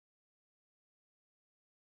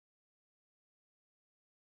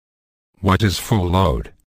What is full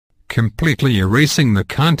load? Completely erasing the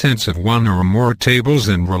contents of one or more tables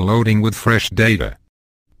and reloading with fresh data.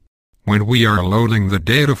 When we are loading the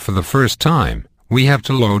data for the first time, we have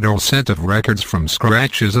to load a set of records from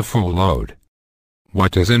scratch as a full load.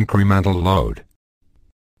 What is incremental load?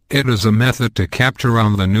 It is a method to capture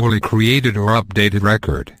on the newly created or updated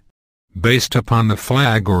record. Based upon the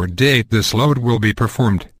flag or date this load will be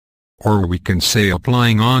performed. Or we can say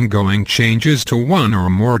applying ongoing changes to one or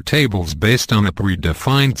more tables based on a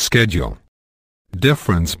predefined schedule.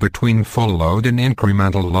 Difference between full load and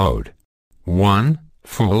incremental load. 1.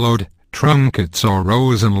 Full load truncates all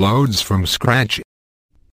rows and loads from scratch,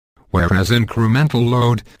 whereas incremental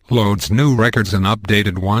load loads new records and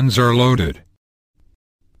updated ones are loaded.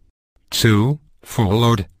 2. Full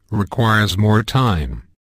load requires more time,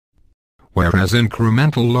 whereas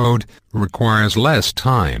incremental load requires less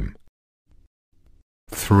time.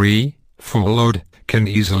 3. Full load can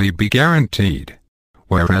easily be guaranteed,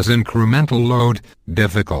 whereas incremental load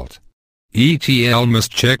difficult. ETL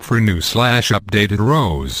must check for new/updated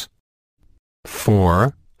rows.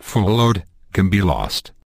 4. Full load can be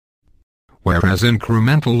lost, whereas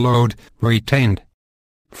incremental load retained.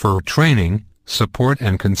 For training, support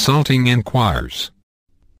and consulting inquiries,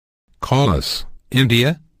 call us,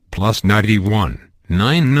 India, +91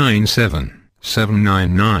 997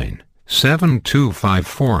 799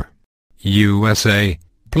 7254, USA,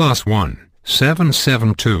 +1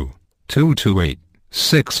 772 228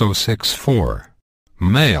 6064.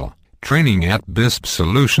 Mail,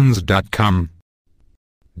 training@bispsolutions.com.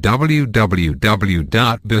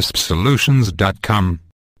 www.bispsolutions.com.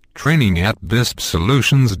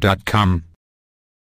 training@bispsolutions.com.